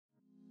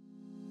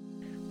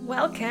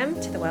Welcome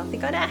to The Wealthy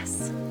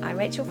Goddess. I'm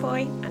Rachel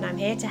Foy and I'm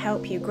here to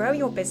help you grow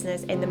your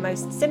business in the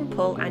most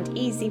simple and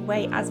easy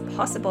way as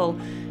possible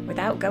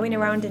without going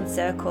around in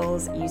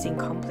circles, using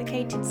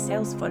complicated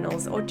sales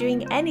funnels or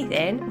doing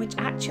anything which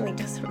actually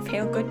doesn't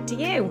feel good to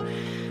you.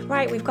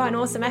 Right, we've got an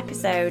awesome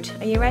episode.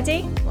 Are you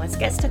ready? Let's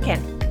get stuck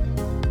in.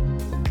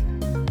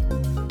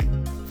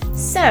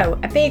 So,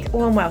 a big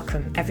warm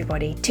welcome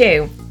everybody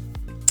to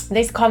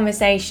this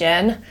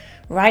conversation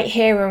right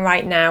here and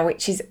right now,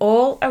 which is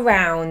all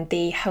around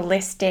the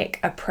holistic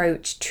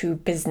approach to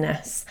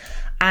business.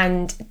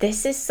 And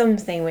this is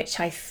something which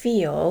I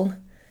feel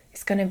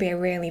is going to be a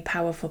really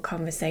powerful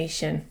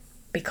conversation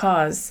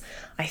because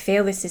I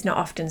feel this is not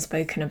often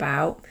spoken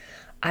about.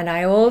 And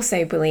I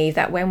also believe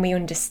that when we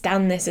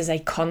understand this as a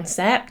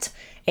concept,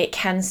 it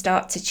can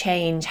start to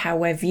change how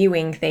we're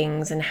viewing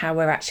things and how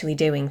we're actually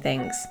doing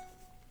things.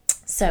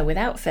 So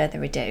without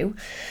further ado,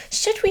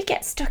 should we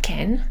get stuck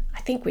in?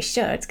 I think we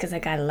should, because I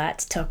got a lot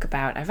to talk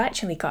about. I've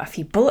actually got a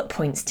few bullet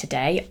points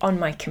today on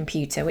my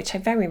computer, which I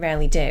very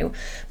rarely do,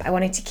 but I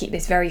wanted to keep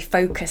this very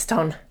focused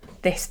on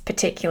this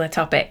particular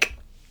topic.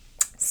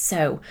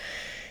 So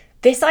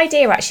this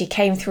idea actually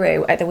came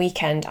through at the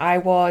weekend. I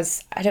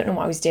don't know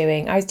what I was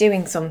doing. I was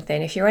doing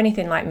something. If you're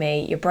anything like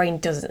me, your brain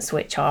doesn't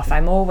switch off.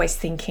 I'm always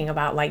thinking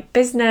about like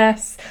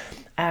business,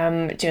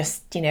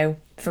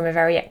 from a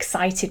very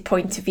excited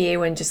point of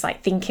view and just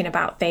like thinking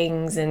about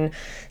things, and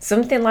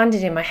something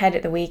landed in my head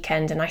at the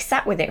weekend and I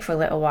sat with it for a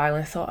little while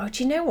and thought, oh,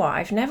 do you know what?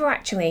 I've never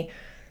actually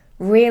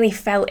really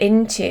fell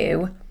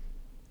into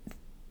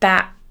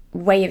that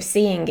way of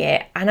seeing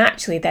it, and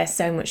actually there's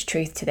so much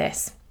truth to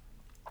this.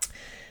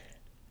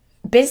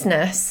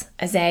 Business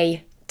as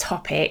a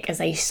topic,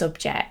 as a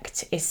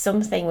subject, is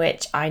something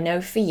which I know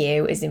for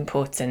you is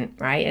important,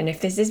 right? And if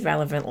this is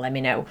relevant, let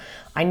me know.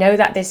 I know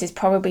that this is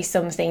probably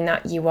something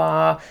that you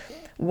are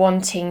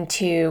wanting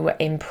to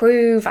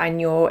improve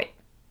and you're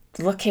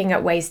looking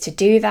at ways to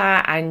do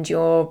that, and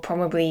you're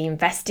probably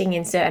investing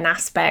in certain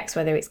aspects,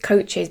 whether it's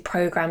coaches,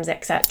 programs,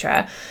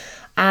 etc.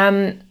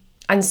 And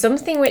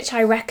something which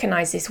I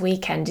recognize this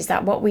weekend is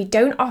that what we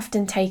don't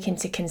often take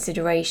into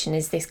consideration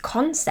is this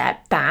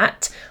concept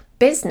that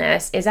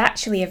business is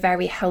actually a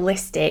very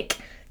holistic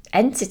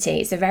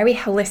entity. It's a very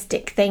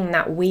holistic thing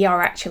that we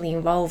are actually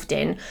involved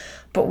in,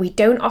 but we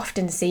don't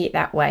often see it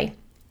that way.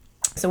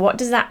 So what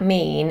does that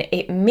mean?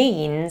 It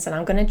means, and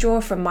I'm going to draw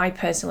from my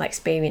personal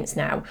experience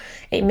now,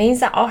 it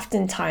means that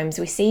oftentimes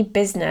we see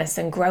business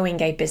and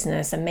growing a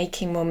business and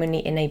making more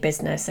money in a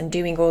business and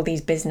doing all these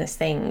business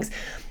things.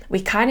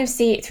 We kind of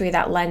see it through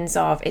that lens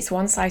of it's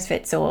one size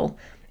fits all.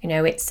 You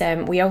know, it's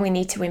we only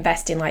need to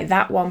invest in like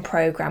that one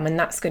program and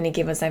that's going to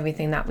give us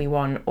everything that we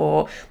want,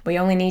 or we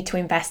only need to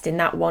invest in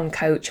that one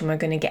coach and we're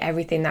going to get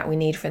everything that we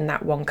need from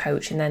that one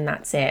coach and then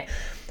that's it,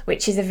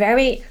 which is a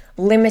very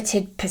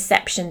limited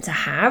perception to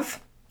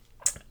have.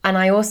 And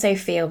I also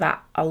feel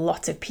that a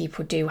lot of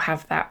people do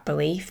have that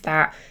belief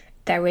that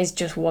there is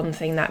just one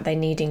thing that they're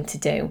needing to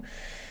do.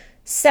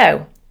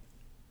 So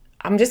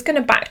I'm just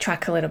going to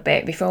backtrack a little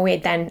bit before we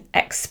then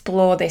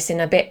explore this in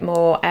a bit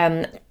more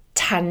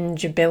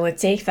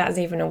tangibility, if that's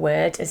even a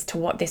word, as to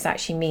what this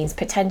actually means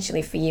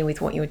potentially for you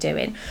with what you're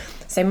doing.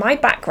 So my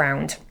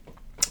background,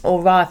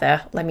 or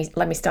rather, let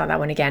me start that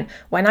one again.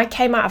 When I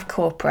came out of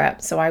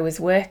corporate, so I was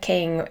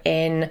working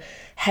in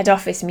head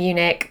office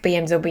Munich,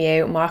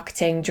 BMW,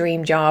 marketing,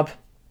 dream job.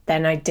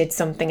 Then I did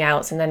something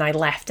else and then I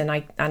left and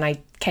I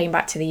came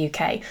back to the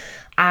UK.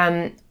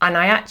 And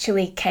I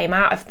actually came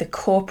out of the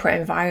corporate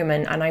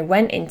environment and I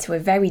went into a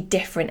very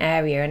different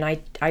area, and I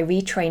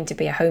retrained to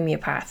be a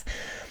homeopath.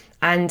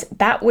 And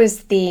that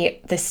was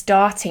the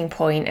starting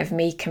point of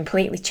me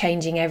completely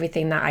changing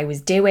everything that I was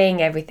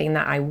doing, everything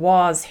that I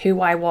was, who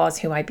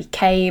I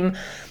became.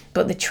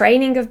 But the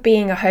training of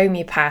being a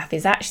homeopath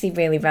is actually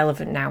really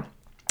relevant now,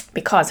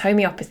 because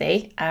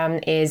homeopathy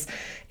is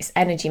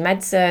energy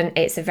medicine.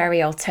 It's a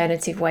very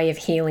alternative way of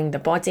healing the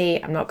body.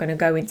 I'm not going to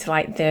go into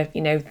like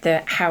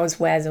the hows,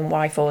 wheres and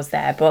why-fors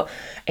there, but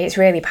it's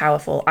really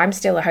powerful. I'm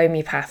still a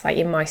homeopath, like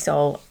in my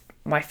soul.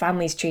 My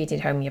family's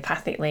treated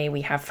homeopathically.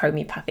 We have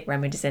homeopathic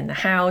remedies in the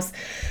house,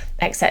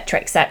 etc.,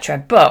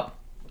 etc. But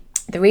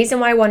the reason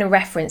why I want to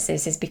reference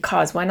this is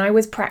because when I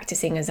was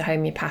practicing as a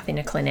homeopath in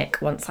a clinic,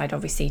 once I'd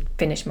obviously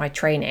finished my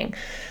training,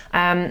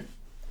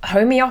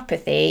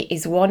 homeopathy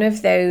is one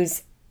of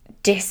those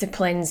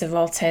disciplines of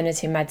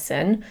alternative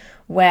medicine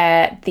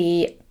where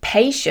the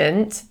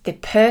patient, the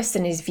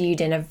person, is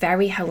viewed in a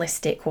very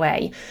holistic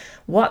way.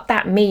 What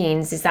that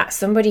means is that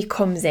somebody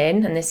comes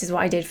in, and this is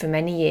what I did for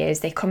many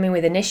years, they come in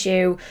with an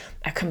issue,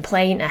 a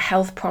complaint, a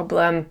health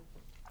problem,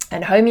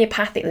 and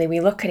homeopathically we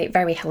look at it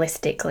very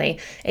holistically.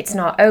 It's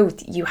not, oh,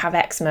 you have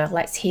eczema,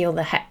 let's heal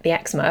the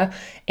eczema.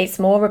 It's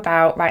more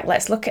about, right,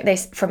 let's look at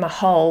this from a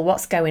whole,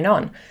 what's going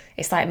on?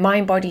 It's like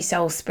mind, body,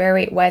 soul,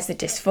 spirit. Where's the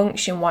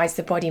dysfunction? Why is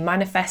the body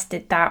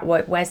manifested that?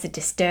 Where's the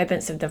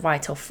disturbance of the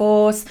vital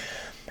force?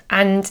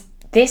 And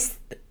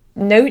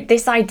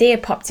this idea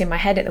popped in my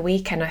head at the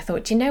weekend. I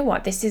thought, you know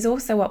what? This is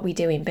also what we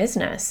do in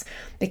business,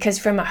 because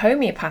from a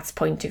homeopath's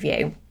point of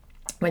view,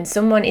 When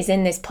someone is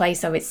in this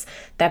place of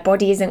their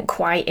body isn't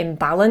quite in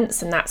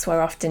balance, and that's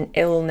where often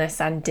illness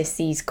and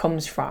disease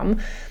comes from.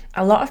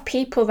 A lot of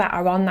people that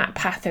are on that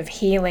path of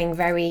healing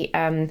very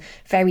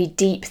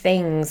deep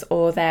things,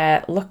 or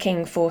they're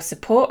looking for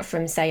support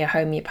from, say, a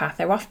homeopath,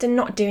 they're often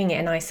not doing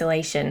it in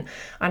isolation.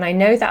 And I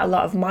know that a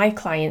lot of my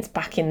clients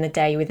back in the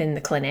day within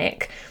the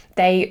clinic,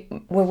 they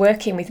were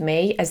working with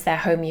me as their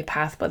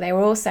homeopath, but they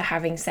were also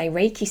having, say,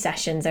 Reiki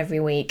sessions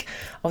every week,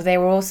 or they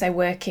were also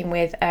working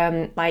with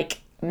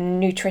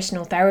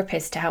nutritional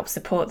therapists to help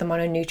support them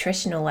on a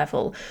nutritional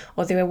level,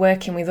 or they were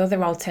working with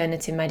other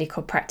alternative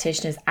medical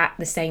practitioners at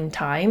the same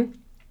time.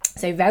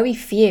 So very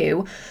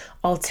few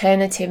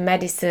alternative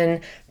medicine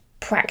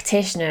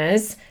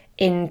practitioners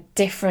in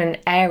different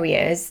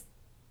areas,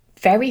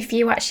 very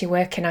few actually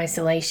work in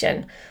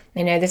isolation.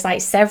 There's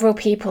like several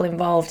people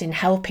involved in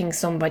helping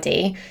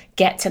somebody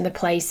get to the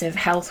place of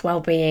health,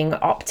 well-being,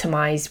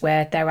 optimized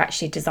where they're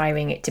actually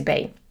desiring it to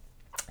be.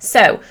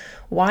 So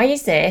why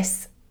is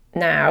this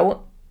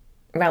now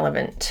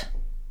relevant?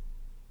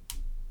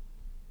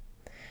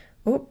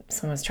 Oh,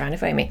 someone's trying to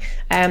phone me.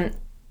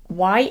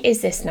 Why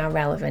is this now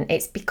relevant?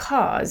 It's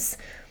because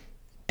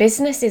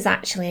business is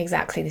actually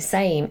exactly the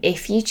same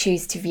if you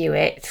choose to view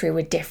it through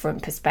a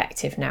different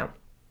perspective now.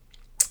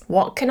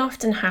 What can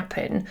often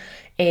happen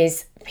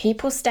is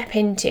people step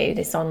into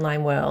this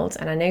online world,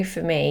 and I know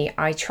for me,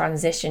 I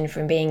transitioned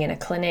from being in a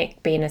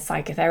clinic, being a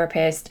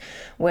psychotherapist,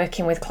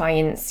 working with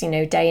clients,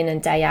 day in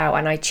and day out,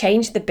 and I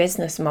changed the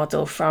business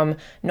model from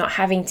not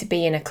having to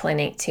be in a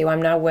clinic to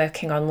I'm now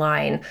working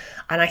online.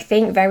 And I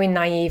think very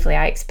naively,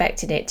 I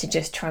expected it to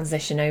just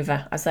transition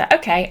over. I was like,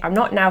 okay, I'm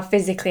not now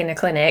physically in a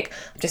clinic,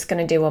 I'm just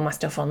going to do all my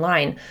stuff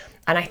online.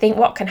 And I think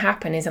what can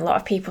happen is a lot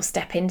of people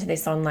step into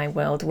this online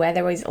world where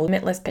there is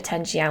limitless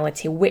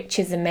potentiality, which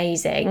is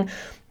amazing.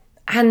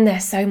 And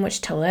there's so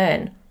much to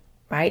learn,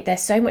 right?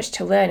 There's so much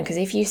to learn, because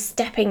if you're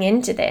stepping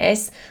into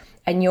this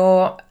and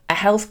you're a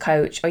health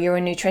coach, or you're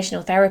a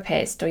nutritional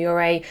therapist, or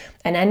you're an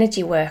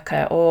energy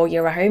worker, or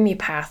you're a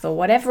homeopath, or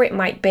whatever it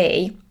might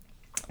be,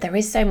 there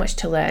is so much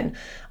to learn.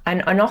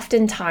 And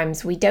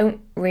oftentimes we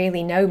don't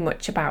really know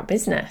much about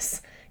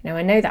business.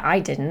 I know that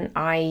I didn't.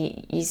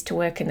 I used to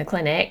work in the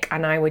clinic,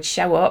 and I would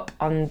show up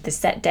on the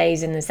set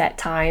days and the set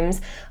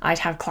times. I'd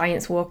have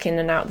clients walk in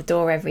and out the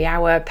door every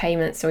hour.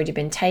 Payments already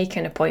been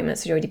taken,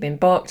 appointments had already been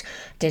booked,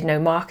 did no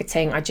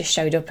marketing. I just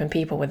showed up and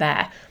people were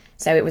there.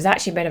 So it was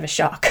actually a bit of a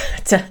shock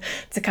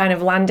to kind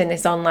of land in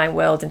this online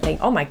world and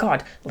think, oh my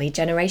God, lead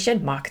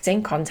generation,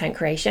 marketing, content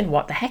creation,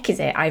 what the heck is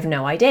it? I have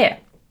no idea.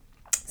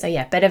 So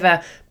yeah, bit of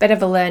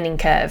a learning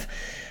curve.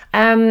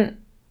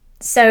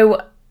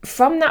 So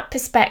from that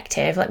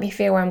perspective, let me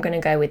feel where I'm going to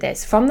go with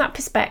this. From that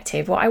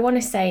perspective, what I want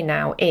to say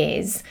now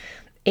is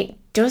it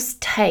does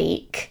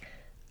take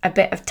a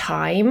bit of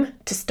time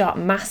to start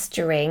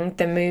mastering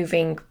the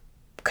moving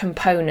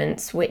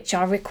components which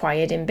are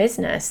required in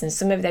business, and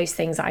some of those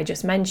things that I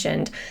just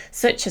mentioned,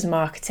 such as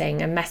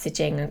marketing and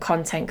messaging and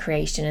content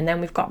creation. And then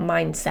we've got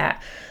mindset,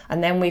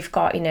 and then we've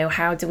got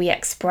how do we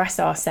express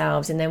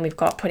ourselves, and then we've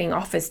got putting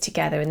offers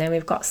together, and then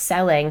we've got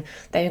selling,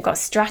 then we've got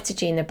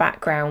strategy in the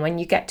background. When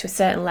you get to a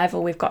certain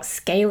level, we've got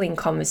scaling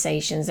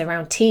conversations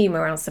around team,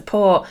 around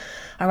support,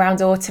 around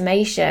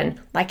automation.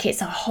 Like, it's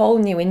a whole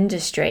new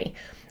industry.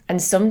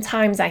 And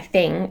sometimes I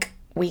think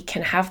we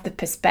can have the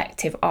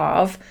perspective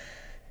of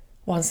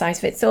one size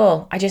fits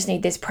all. I just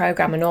need this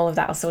program and all of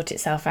that will sort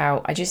itself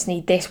out. I just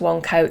need this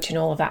one coach and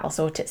all of that will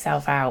sort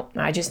itself out.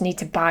 I just need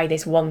to buy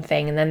this one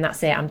thing and then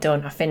that's it. I'm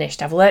done. I've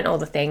finished. I've learned all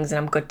the things and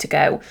I'm good to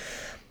go.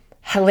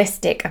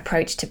 Holistic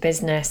approach to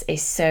business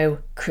is so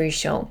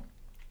crucial,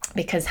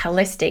 because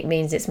holistic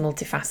means it's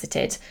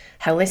multifaceted.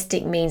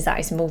 Holistic means that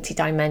it's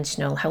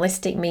multidimensional.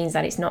 Holistic means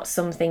that it's not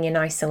something in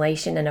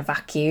isolation in a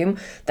vacuum.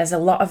 There's a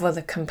lot of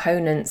other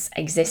components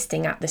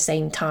existing at the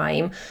same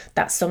time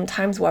that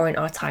sometimes warrant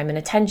our time and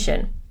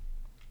attention.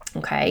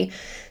 Okay,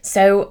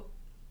 so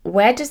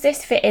where does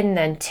this fit in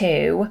then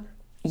to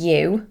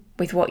you,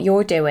 with what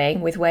you're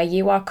doing, with where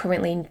you are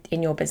currently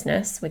in your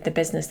business, with the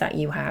business that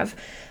you have,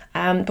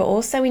 but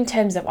also in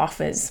terms of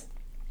offers?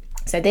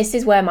 So this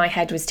is where my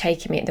head was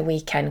taking me at the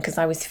weekend, because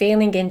I was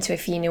feeling into a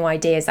few new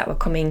ideas that were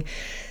coming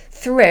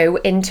through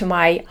into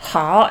my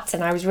heart,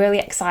 and I was really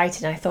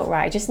excited. I thought,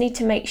 right, I just need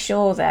to make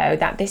sure though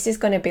that this is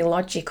going to be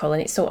logical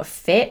and it sort of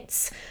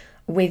fits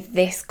with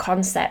this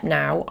concept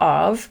now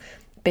of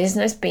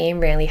business being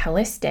really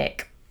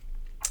holistic.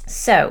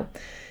 So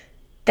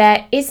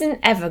there isn't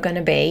ever going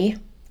to be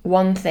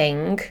one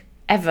thing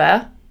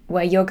ever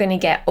where you're going to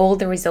get all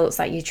the results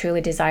that you truly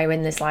desire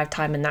in this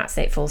lifetime and that's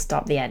it, full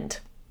stop, the end.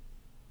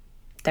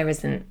 There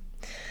isn't.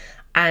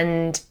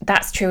 And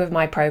that's true of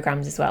my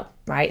programs as well,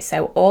 right?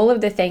 So all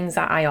of the things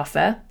that I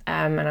offer,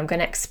 and I'm going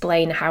to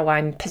explain how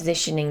I'm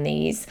positioning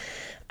these,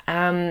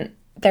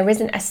 there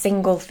isn't a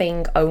single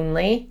thing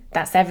only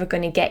that's ever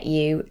going to get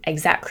you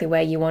exactly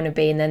where you want to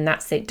be and then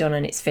that's it, done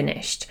and it's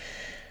finished.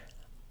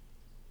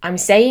 I'm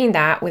saying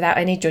that without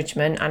any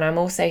judgment, and I'm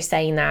also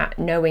saying that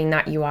knowing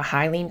that you are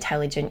highly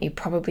intelligent. You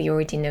probably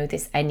already know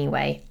this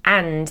anyway,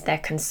 and there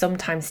can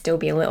sometimes still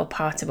be a little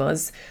part of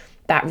us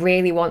that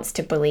really wants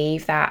to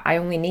believe that I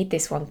only need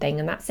this one thing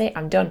and that's it,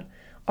 I'm done.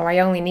 Or I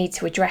only need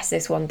to address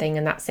this one thing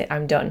and that's it,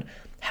 I'm done.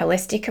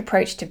 Holistic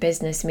approach to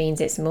business means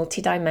it's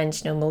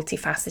multidimensional,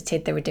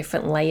 multifaceted. There are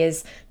different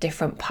layers,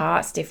 different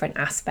parts, different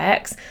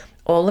aspects.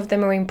 All of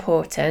them are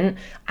important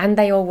and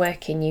they all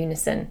work in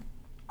unison.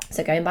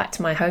 So going back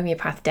to my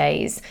homeopath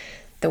days,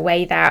 the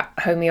way that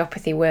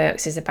homeopathy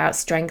works is about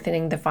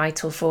strengthening the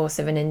vital force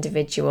of an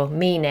individual,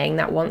 meaning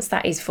that once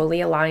that is fully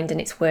aligned and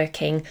it's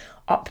working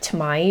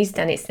optimized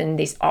and it's in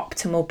this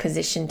optimal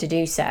position to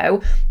do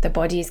so, the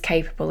body is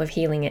capable of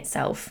healing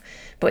itself.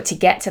 But to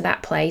get to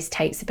that place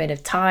takes a bit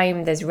of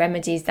time. There's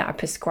remedies that are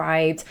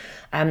prescribed,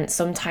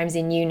 sometimes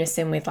in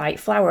unison with like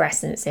flower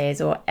essences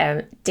or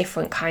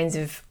different kinds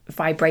of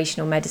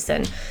vibrational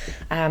medicine,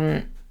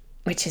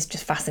 which is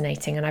just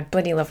fascinating. And I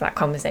bloody love that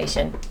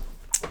conversation.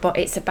 But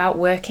it's about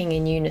working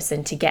in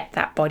unison to get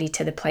that body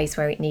to the place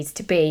where it needs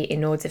to be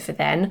in order for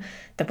then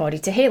the body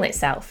to heal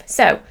itself.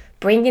 So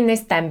bringing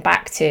this then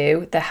back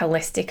to the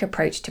holistic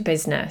approach to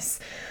business,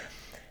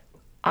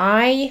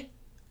 I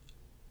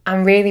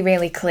am really,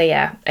 really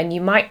clear, and you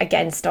might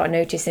again start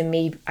noticing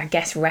me, I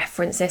guess,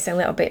 reference this a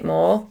little bit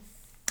more.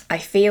 I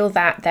feel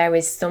that there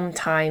is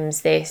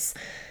sometimes this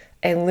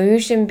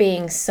illusion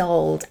being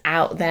sold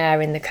out there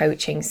in the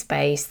coaching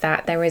space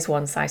that there is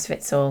one size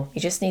fits all.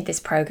 You just need this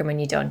program and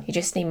you're done. You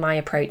just need my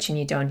approach and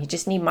you're done. You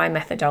just need my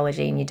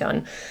methodology and you're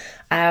done.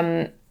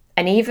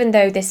 And even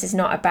though this is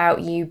not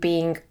about you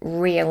being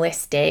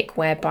realistic,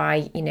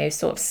 whereby,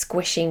 sort of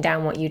squishing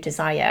down what you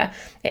desire,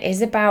 it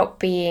is about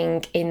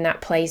being in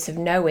that place of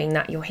knowing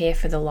that you're here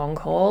for the long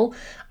haul.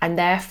 And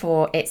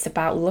therefore, it's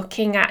about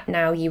looking at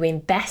now you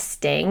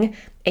investing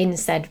in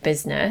said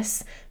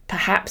business,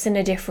 perhaps in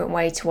a different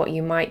way to what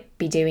you might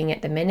be doing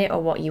at the minute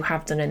or what you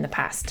have done in the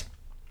past.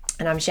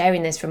 And I'm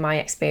sharing this from my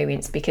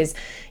experience because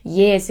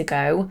years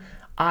ago,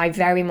 I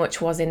very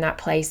much was in that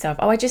place of,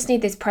 I just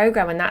need this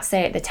program and that's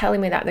it. They're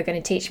telling me that they're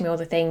going to teach me all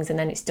the things and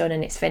then it's done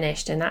and it's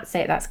finished and that's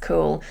it, that's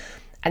cool.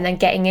 And then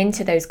getting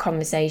into those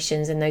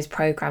conversations and those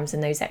programs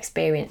and those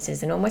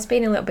experiences and almost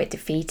being a little bit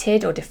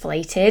defeated or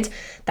deflated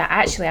that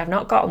actually I've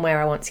not gotten where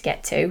I want to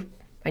get to.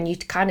 And you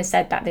kind of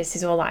said that this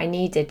is all that I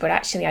needed, but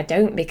actually I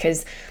don't,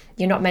 because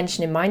you're not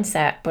mentioning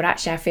mindset, but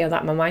actually I feel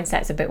that my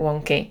mindset's a bit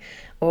wonky,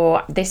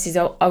 or this is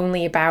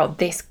only about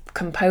this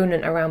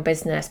component around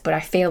business, but I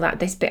feel that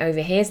this bit over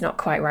here is not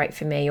quite right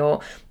for me, or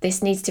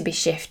this needs to be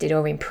shifted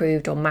or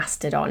improved or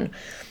mastered on.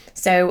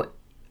 So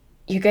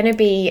you're going to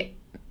be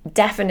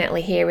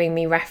definitely hearing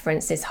me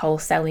reference this whole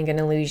selling an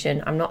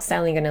illusion. I'm not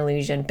selling an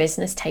illusion.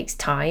 Business takes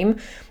time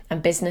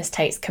and business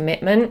takes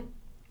commitment.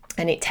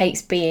 And it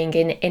takes being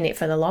in it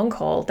for the long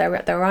haul.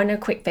 There are no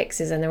quick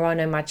fixes and there are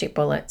no magic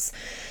bullets.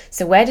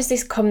 So where does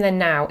this come then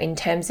now in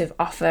terms of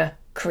offer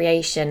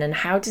creation, and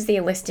how does the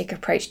holistic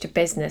approach to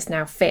business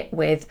now fit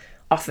with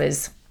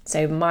offers?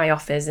 So my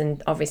offers,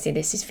 and obviously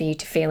this is for you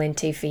to feel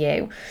into for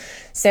you.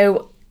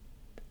 So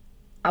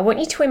I want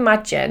you to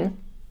imagine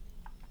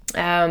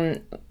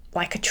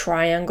like a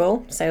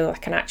triangle, so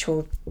like an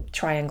actual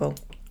triangle.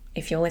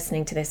 If you're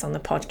listening to this on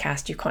the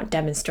podcast, you can't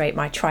demonstrate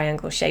my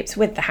triangle shapes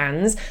with the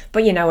hands,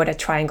 but you know what a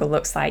triangle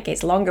looks like.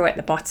 It's longer at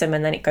the bottom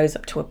and then it goes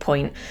up to a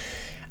point.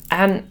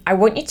 I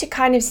want you to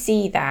kind of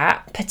see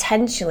that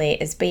potentially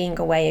as being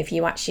a way of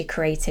you actually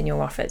creating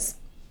your offers.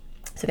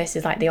 So this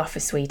is like the offer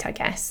suite, I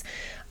guess.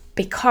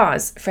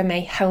 Because from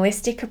a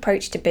holistic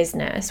approach to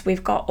business,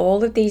 we've got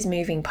all of these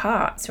moving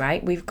parts,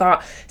 right? We've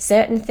got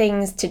certain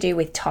things to do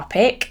with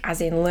topic, as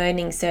in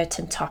learning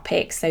certain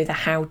topics, so the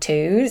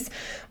how-tos.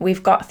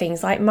 We've got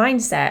things like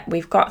mindset.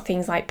 We've got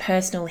things like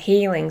personal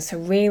healing, so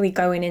really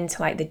going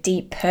into like the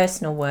deep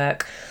personal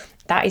work.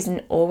 That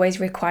isn't always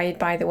required,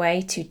 by the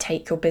way, to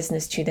take your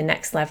business to the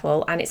next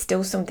level. And it's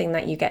still something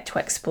that you get to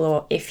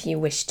explore if you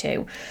wish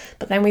to.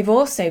 But then we've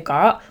also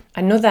got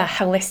another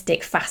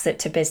holistic facet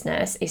to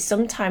business is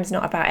sometimes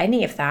not about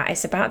any of that.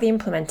 It's about the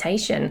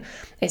implementation.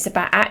 It's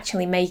about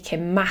actually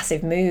making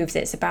massive moves.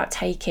 It's about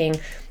taking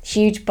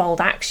huge, bold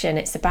action.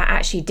 It's about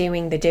actually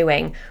doing the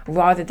doing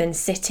rather than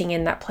sitting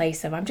in that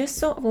place of, I'm just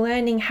sort of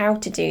learning how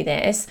to do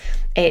this.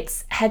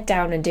 It's head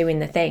down and doing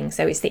the thing.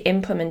 So it's the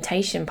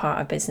implementation part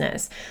of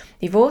business.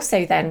 You've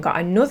also then got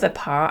another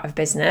part of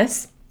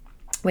business,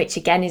 which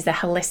again is the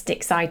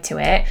holistic side to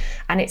it.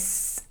 And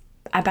it's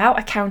about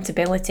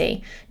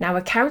accountability. Now,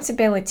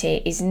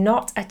 accountability is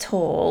not at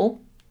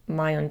all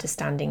my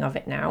understanding of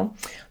it now.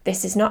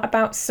 This is not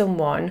about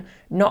someone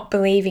not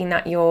believing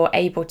that you're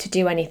able to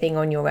do anything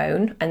on your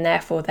own and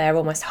therefore they're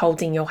almost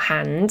holding your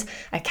hand.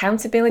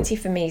 Accountability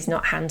for me is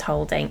not hand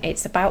holding.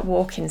 It's about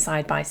walking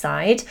side by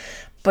side.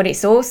 But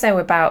it's also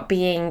about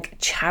being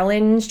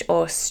challenged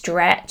or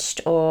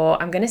stretched,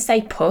 or I'm going to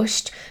say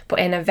pushed, but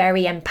in a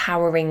very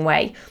empowering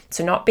way.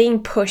 So not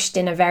being pushed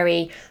in a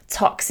very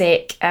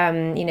toxic,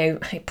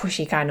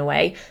 pushy kind of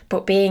way,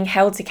 but being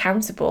held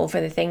accountable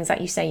for the things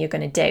that you say you're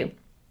going to do.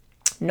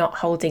 Not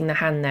holding the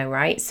hand though,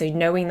 right? So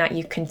knowing that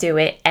you can do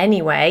it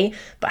anyway,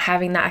 but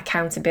having that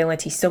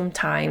accountability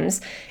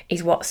sometimes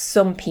is what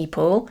some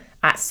people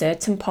at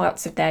certain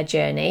parts of their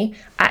journey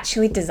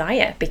actually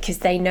desire, because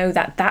they know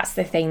that that's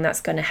the thing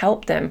that's going to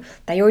help them.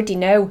 They already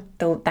know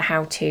the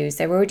how-tos.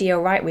 They're already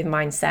all right with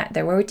mindset.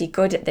 They're already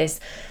good at this,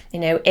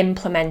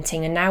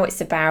 implementing. And now it's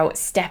about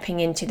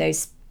stepping into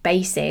those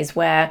spaces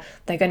where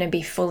they're going to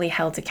be fully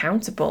held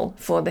accountable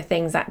for the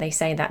things that they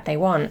say that they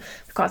want.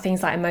 We've got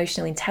things like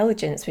emotional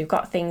intelligence. We've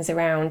got things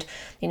around,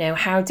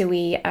 how do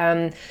we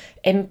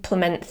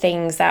implement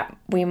things that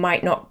we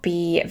might not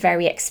be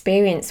very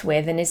experienced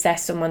with, and is there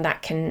someone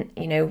that can,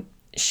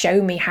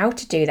 show me how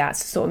to do that?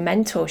 So sort of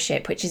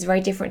mentorship, which is very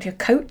different to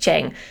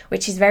coaching,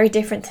 which is very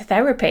different to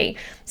therapy.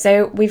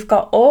 So we've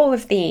got all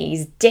of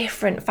these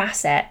different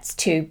facets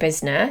to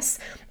business,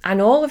 and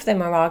all of them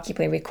are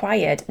arguably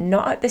required,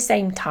 not at the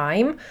same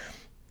time.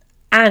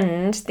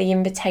 And the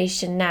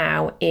invitation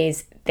now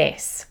is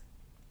this.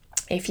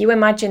 If you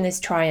imagine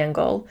this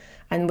triangle,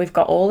 and we've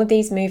got all of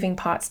these moving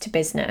parts to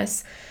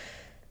business,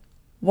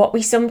 what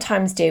we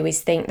sometimes do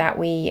is think that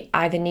we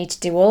either need to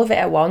do all of it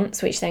at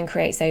once, which then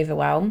creates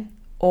overwhelm,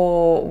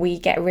 or we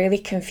get really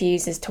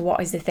confused as to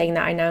what is the thing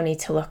that I now need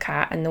to look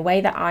at. And the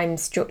way that I'm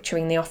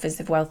structuring the offers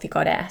of Wealthy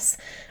Goddess,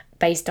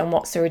 based on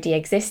what already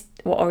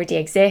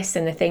exists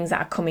and the things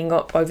that are coming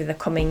up over the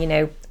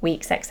coming,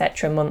 weeks,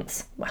 etc.,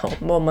 months, well,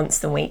 more months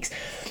than weeks,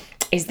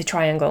 is the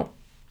triangle.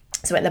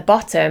 So at the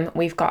bottom,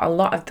 we've got a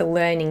lot of the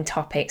learning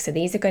topics. So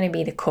these are going to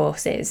be the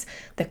courses.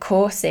 The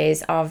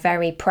courses are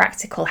very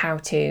practical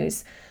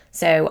how-tos.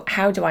 So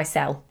how do I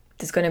sell?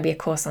 There's going to be a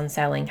course on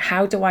selling.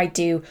 How do I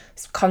do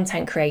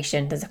content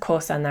creation? There's a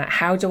course on that.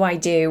 How do I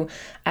do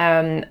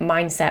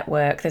mindset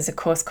work? There's a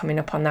course coming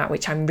up on that,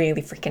 which I'm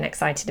really freaking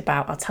excited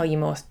about. I'll tell you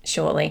more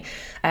shortly.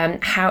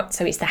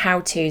 So it's the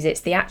how-tos.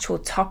 It's the actual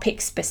topic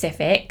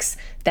specifics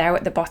there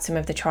at the bottom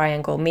of the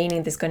triangle,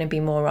 meaning there's going to be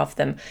more of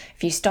them.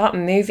 If you start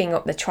moving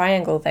up the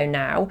triangle though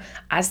now,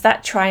 as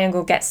that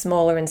triangle gets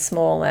smaller and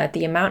smaller,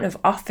 the amount of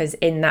offers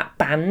in that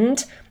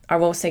band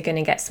are also going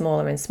to get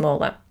smaller and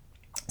smaller.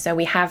 So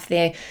we have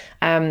the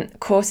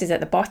courses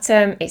at the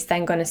bottom. It's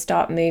then going to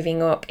start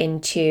moving up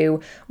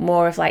into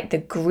more of like the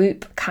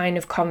group kind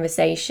of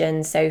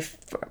conversation. So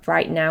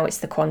right now it's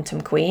the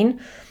Quantum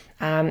Queen.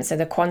 So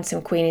the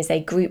Quantum Queen is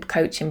a group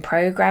coaching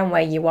program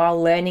where you are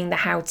learning the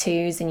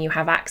how-tos and you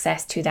have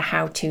access to the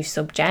how-to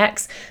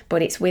subjects,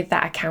 but it's with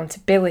that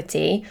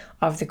accountability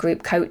of the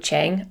group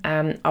coaching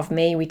of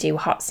me. We do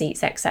hot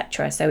seats,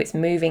 etc. So it's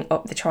moving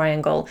up the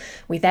triangle.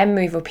 We then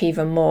move up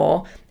even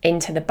more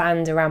into the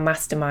band around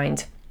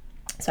mastermind.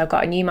 So I've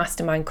got a new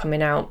mastermind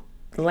coming out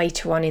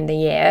later on in the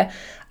year.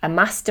 A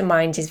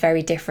mastermind is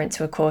very different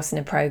to a course and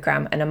a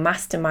program, and a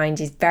mastermind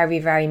is very,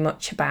 very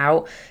much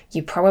about,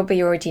 you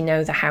probably already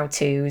know the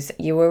how-tos,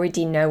 you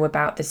already know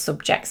about the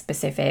subject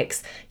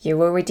specifics,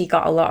 you already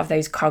got a lot of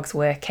those cogs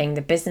working,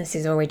 the business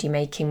is already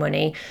making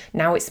money.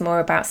 Now it's more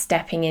about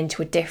stepping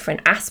into a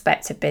different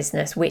aspect of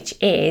business, which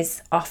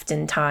is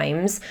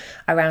oftentimes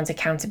around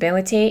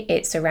accountability,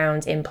 it's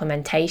around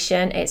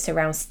implementation, it's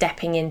around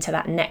stepping into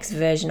that next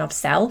version of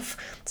self.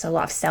 So a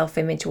lot of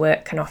self-image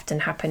work can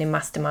often happen in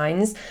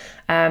masterminds.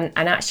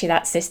 And actually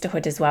that's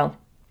sisterhood as well,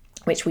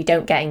 which we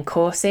don't get in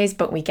courses,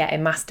 but we get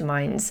in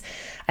masterminds.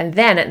 And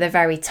then at the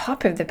very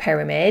top of the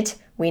pyramid,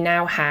 we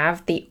now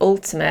have the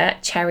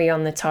ultimate cherry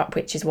on the top,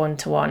 which is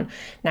one-to-one.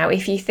 Now,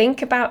 if you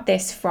think about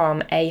this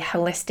from a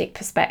holistic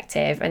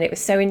perspective, and it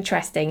was so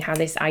interesting how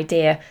this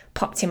idea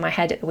popped in my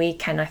head at the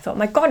weekend, I thought,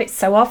 my God, it's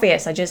so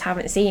obvious, I just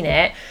haven't seen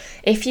it.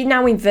 If you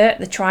now invert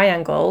the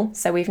triangle,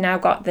 so we've now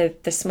got the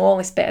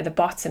smallest bit at the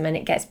bottom and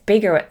it gets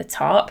bigger at the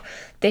top,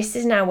 this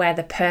is now where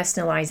the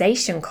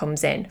personalization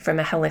comes in from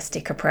a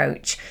holistic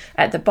approach.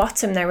 At the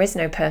bottom, there is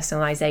no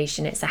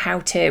personalization. It's a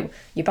how-to.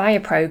 You buy a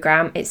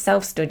program, it's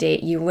self-study,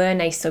 you learn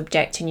a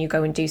subject and you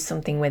go and do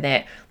something with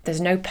it.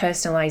 There's no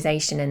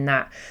personalization in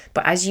that.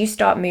 But as you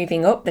start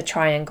moving up the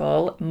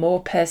triangle,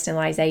 more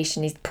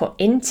personalization is put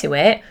into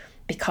it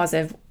because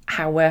of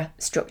how we're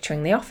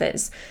structuring the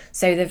offers.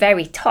 So the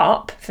very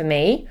top for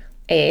me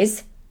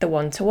is the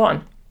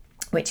one-to-one,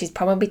 which is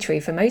probably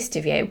true for most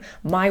of you.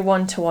 My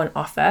one-to-one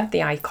offer,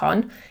 the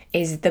icon,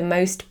 is the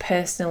most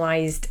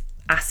personalized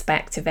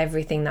aspect of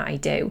everything that I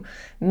do,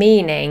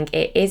 meaning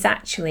it is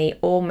actually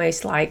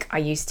almost like I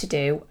used to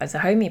do as a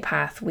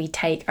homeopath. We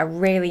take a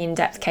really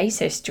in-depth case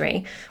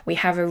history, we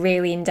have a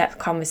really in-depth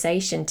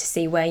conversation to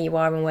see where you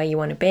are and where you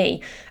want to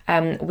be.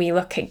 We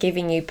look at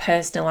giving you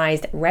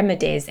personalized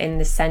remedies in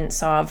the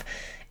sense of,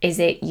 is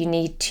it you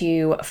need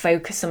to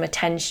focus some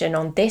attention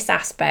on this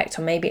aspect,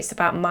 or maybe it's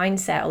about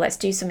mindset, or let's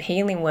do some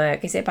healing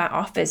work. Is it about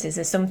offers? Is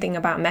there something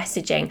about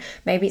messaging?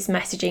 Maybe it's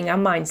messaging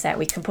and mindset.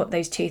 We can put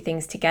those two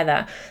things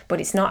together, but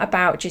it's not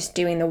about just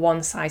doing the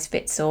one size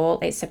fits all.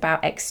 It's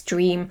about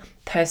extreme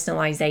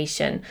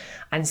personalization.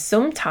 And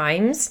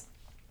sometimes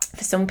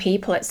for some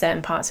people at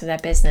certain parts of their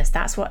business,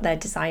 that's what they're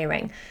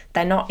desiring.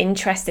 They're not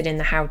interested in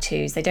the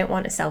how-tos. They don't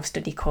want a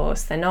self-study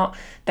course. They're not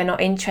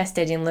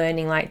interested in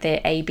learning like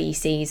the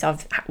ABCs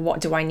of what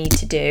do I need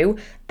to do.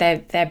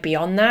 They're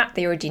beyond that.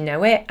 They already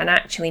know it. And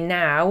actually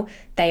now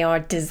they are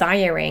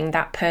desiring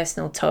that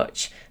personal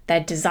touch. They're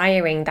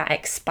desiring that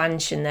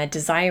expansion. They're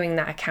desiring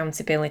that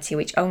accountability,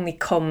 which only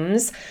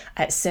comes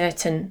at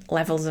certain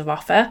levels of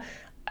offer.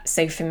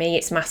 So for me,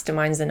 it's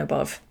masterminds and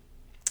above.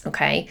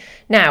 Okay,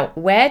 now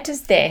where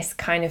does this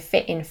kind of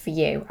fit in for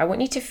you? I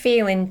want you to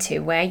feel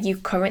into where you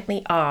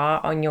currently are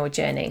on your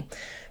journey,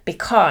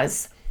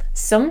 because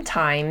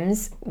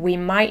sometimes we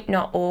might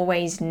not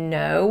always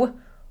know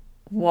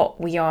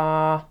what we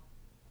are.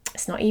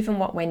 It's not even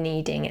what we're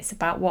needing, it's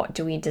about what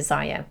do we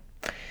desire.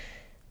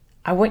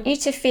 I want you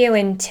to feel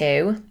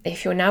into,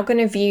 if you're now going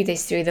to view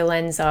this through the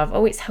lens of,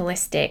 oh, it's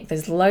holistic,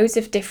 there's loads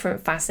of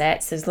different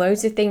facets, there's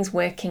loads of things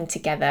working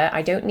together,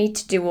 I don't need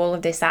to do all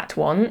of this at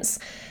once.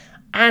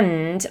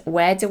 And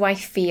where do I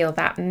feel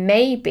that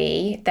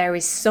maybe there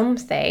is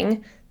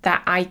something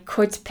that I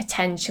could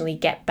potentially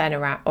get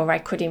better at, or I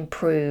could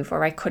improve,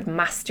 or I could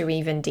master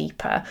even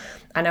deeper?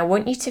 And I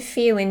want you to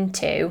feel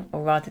into,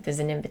 or rather there's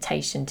an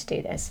invitation to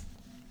do this.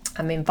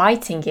 I'm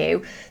inviting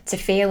you to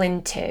feel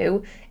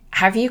into,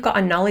 have you got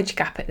a knowledge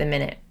gap at the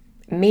minute?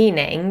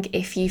 Meaning,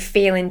 if you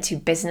feel into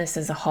business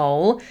as a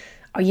whole,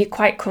 are you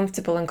quite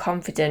comfortable and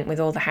confident with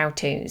all the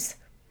how-tos?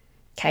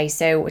 Okay,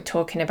 so we're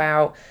talking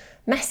about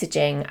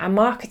messaging and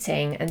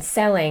marketing and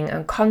selling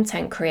and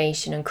content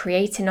creation and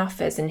creating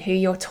offers and who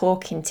you're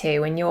talking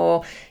to and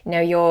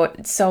your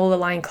soul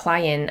aligned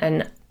client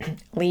and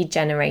lead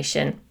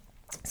generation.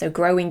 So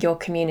growing your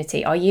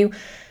community. Are you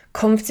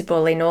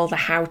comfortable in all the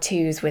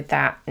how-tos with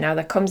that? Now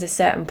there comes a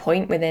certain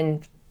point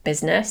within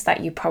business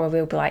that you probably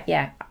will be like,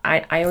 yeah,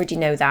 I already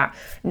know that.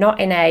 Not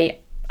in a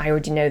I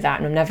already know that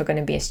and I'm never going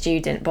to be a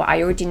student, but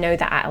I already know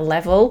that at a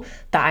level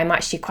that I'm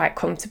actually quite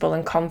comfortable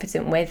and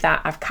confident with,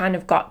 that I've kind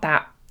of got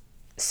that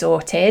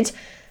sorted.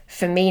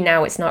 For me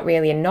now, it's not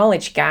really a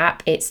knowledge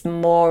gap, it's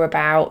more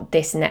about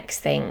this next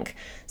thing.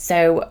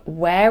 So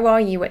where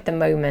are you at the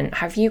moment?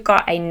 Have you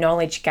got a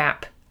knowledge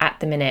gap at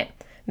the minute?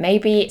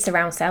 Maybe it's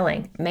around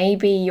selling.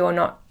 Maybe you're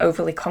not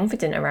overly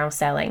confident around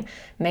selling.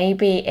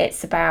 Maybe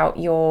it's about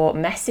your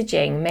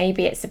messaging.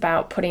 Maybe it's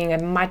about putting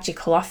a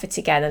magical offer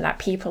together that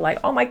people are like,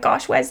 oh my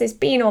gosh, where's this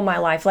been all my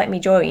life? Let me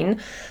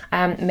join.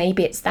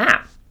 Maybe it's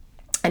that.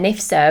 And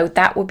if so,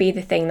 that would be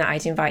the thing that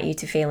I'd invite you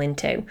to feel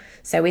into.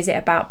 So is it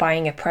about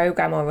buying a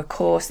program or a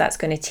course that's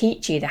going to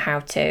teach you the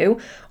how-to?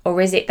 Or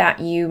is it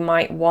that you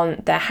might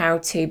want the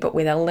how-to but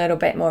with a little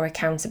bit more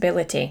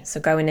accountability?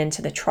 So going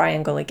into the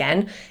triangle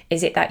again,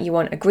 is it that you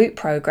want a group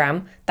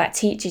program that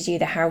teaches you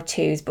the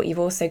how-tos, but you've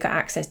also got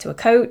access to a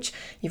coach,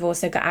 you've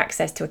also got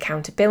access to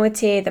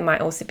accountability, there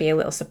might also be a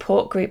little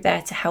support group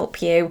there to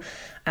help you.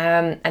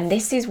 And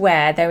this is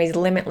where there is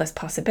limitless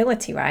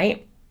possibility,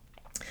 right?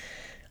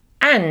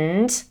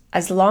 And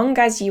as long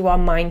as you are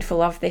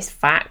mindful of this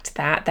fact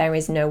that there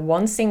is no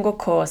one single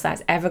course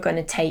that's ever going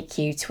to take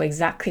you to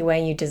exactly where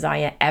you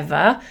desire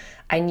ever,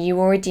 and you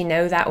already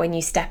know that when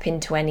you step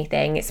into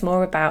anything, it's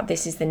more about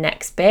this is the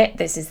next bit,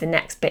 this is the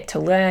next bit to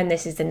learn,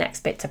 this is the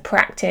next bit to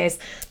practice,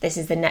 this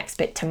is the next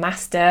bit to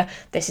master,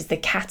 this is the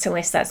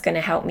catalyst that's going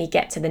to help me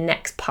get to the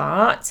next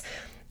part.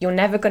 You're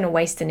never going to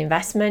waste an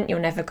investment. You're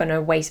never going to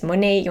waste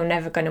money. You're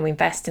never going to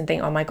invest and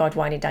think, oh my God,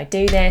 why did I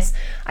do this?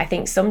 I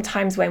think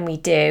sometimes when we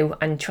do,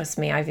 and trust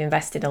me, I've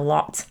invested a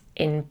lot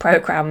in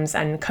programs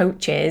and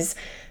coaches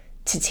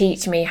to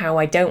teach me how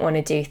I don't want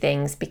to do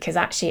things, because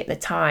actually at the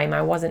time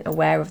I wasn't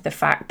aware of the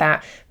fact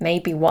that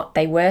maybe what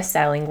they were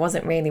selling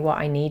wasn't really what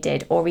I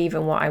needed or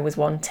even what I was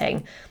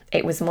wanting.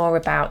 It was more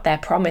about they're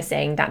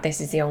promising that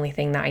this is the only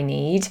thing that I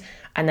need,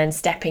 and then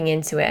stepping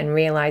into it and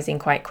realizing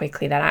quite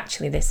quickly that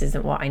actually this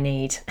isn't what I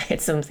need.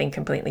 It's something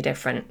completely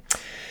different.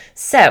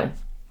 So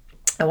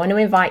I want to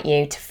invite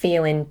you to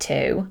feel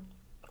into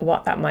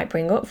what that might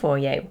bring up for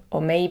you,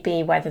 or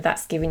maybe whether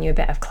that's giving you a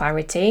bit of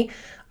clarity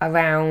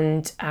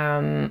around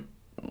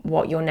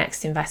what your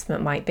next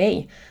investment might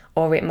be,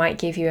 or it might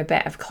give you a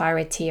bit of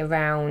clarity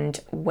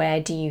around where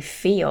do you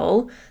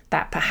feel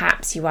that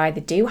perhaps you either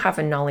do have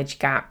a knowledge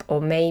gap, or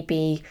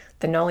maybe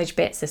the knowledge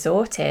bits are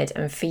sorted,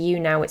 and for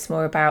you now it's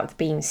more about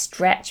being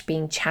stretched,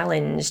 being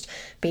challenged,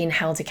 being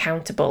held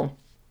accountable.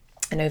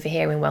 And over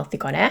here in Wealthy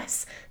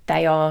Goddess,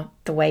 they are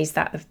the ways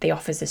that the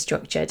offers are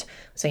structured.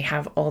 So you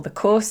have all the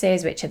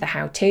courses, which are the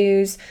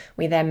how-tos.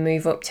 We then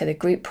move up to the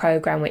group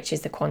program, which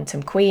is the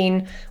Quantum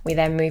Queen. We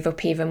then move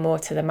up even more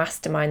to the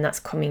mastermind that's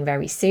coming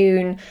very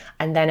soon.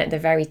 And then at the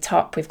very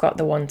top, we've got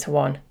the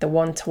one-to-one. The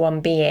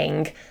one-to-one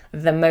being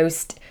the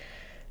most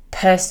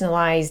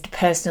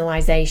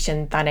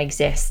personalization that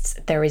exists.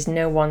 There is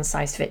no one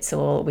size fits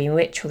all. We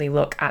literally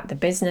look at the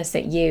business,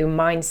 at you,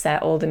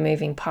 mindset, all the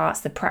moving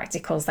parts, the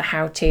practicals, the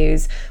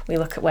how-tos. We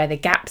look at where the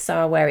gaps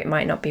are, where it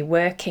might not be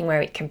working,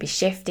 where it can be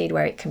shifted,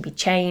 where it can be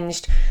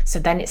changed. So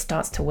then it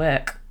starts to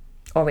work,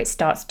 or it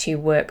starts to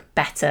work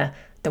better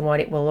than what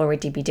it will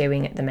already be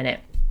doing at the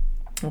minute.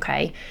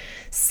 Okay,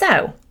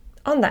 so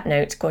on that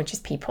note, gorgeous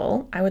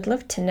people, I would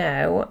love to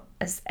know,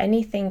 has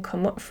anything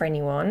come up for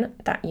anyone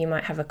that you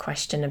might have a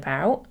question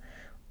about,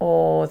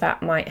 or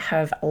that might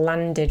have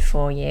landed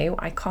for you?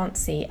 I can't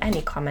see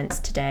any comments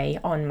today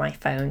on my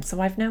phone,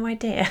 so I've no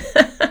idea.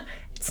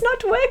 It's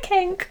not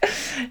working.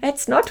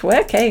 It's not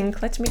working.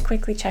 Let me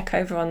quickly check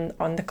over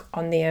on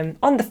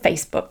the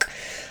Facebook.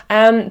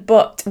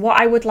 But what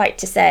I would like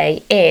to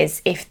say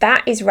is, if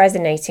that is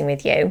resonating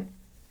with you,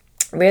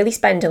 really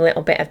spend a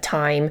little bit of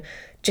time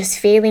just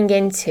feeling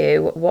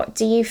into what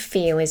do you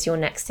feel is your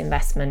next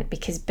investment,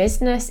 because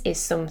business is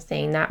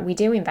something that we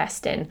do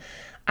invest in.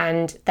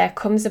 And there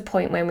comes a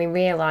point when we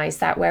realize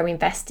that we're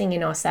investing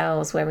in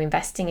ourselves, we're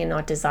investing in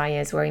our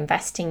desires, we're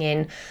investing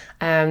in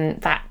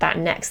that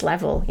next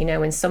level,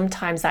 and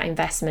sometimes that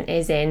investment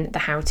is in the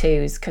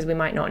how-tos because we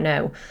might not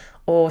know,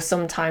 or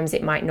sometimes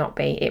it might not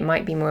be. It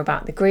might be more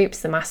about the groups,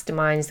 the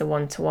masterminds, the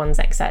one-to-ones,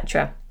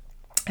 etc.,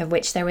 of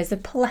which there is a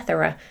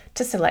plethora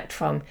to select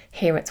from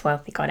here at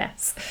Wealthy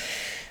Goddess.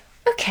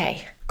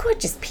 Okay,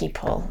 gorgeous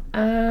people.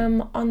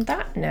 On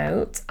that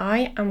note,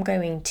 I am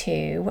going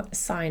to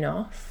sign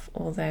off,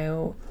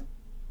 although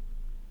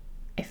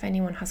if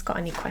anyone has got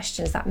any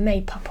questions that may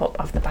pop up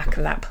off the back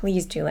of that,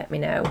 please do let me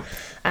know.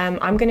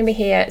 I'm going to be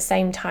here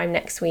same time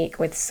next week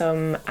with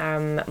some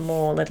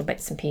more little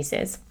bits and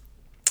pieces.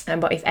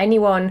 But if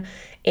anyone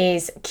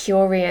is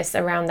curious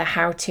around the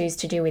how-tos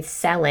to do with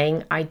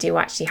selling, I do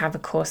actually have a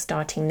course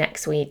starting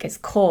next week. It's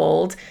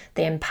called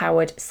the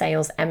Empowered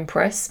Sales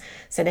Empress.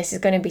 So this is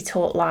going to be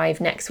taught live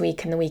next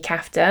week and the week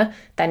after.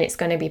 Then it's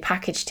going to be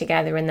packaged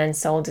together and then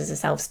sold as a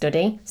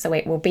self-study. So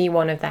it will be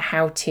one of the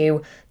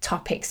how-to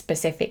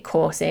topic-specific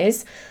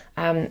courses.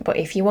 But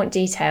if you want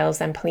details,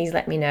 then please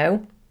let me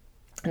know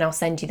and I'll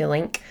send you the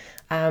link.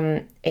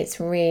 It's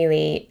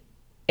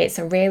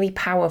a really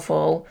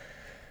powerful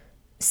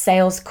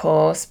sales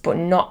course, but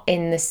not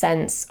in the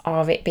sense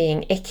of it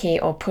being icky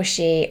or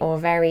pushy or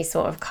very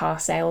sort of car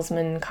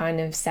salesman kind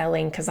of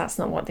selling, because that's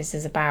not what this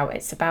is about.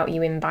 It's about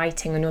you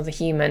inviting another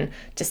human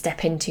to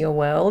step into your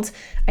world,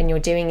 and you're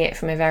doing it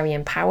from a very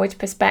empowered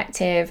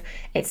perspective.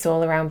 It's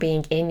all around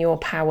being in your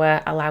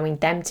power, allowing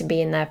them to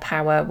be in their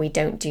power. We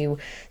don't do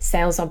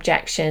sales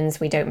objections,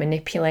 we don't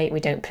manipulate,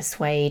 we don't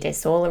persuade.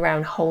 It's all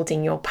around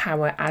holding your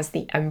power as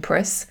the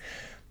empress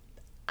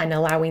and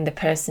allowing the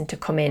person to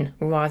come in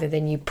rather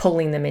than you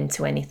pulling them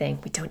into anything.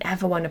 We don't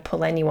ever want to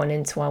pull anyone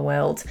into our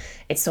world.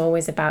 It's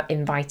always about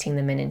inviting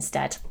them in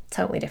instead.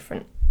 Totally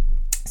different.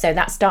 So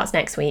that starts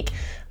next week.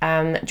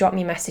 Drop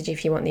me a message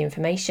if you want the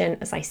information.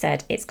 As I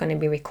said, it's going to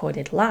be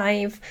recorded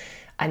live,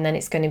 and then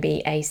it's going to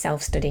be a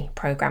self-study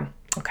program.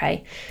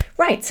 Okay,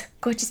 right,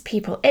 gorgeous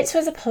people. It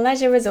was a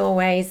pleasure as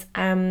always.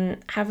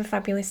 Have a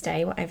fabulous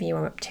day, whatever you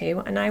are up to,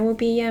 and I will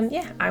be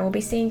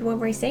seeing you all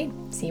very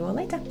soon. See you all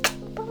later.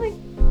 Bye.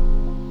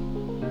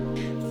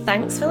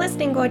 Thanks for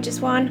listening,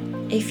 gorgeous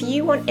one. If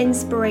you want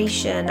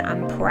inspiration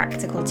and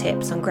practical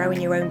tips on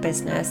growing your own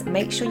business,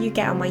 make sure you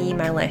get on my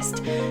email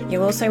list.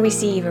 You'll also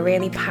receive a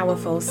really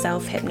powerful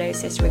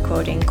self-hypnosis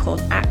recording called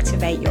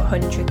Activate Your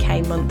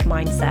 100K Month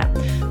Mindset.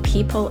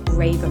 People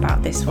rave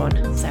about this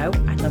one, so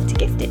I'd love to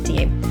gift it to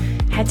you.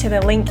 Head to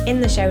the link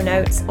in the show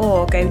notes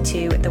or go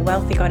to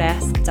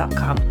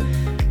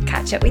thewealthygoddess.com.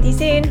 Catch up with you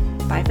soon.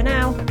 Bye for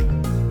now.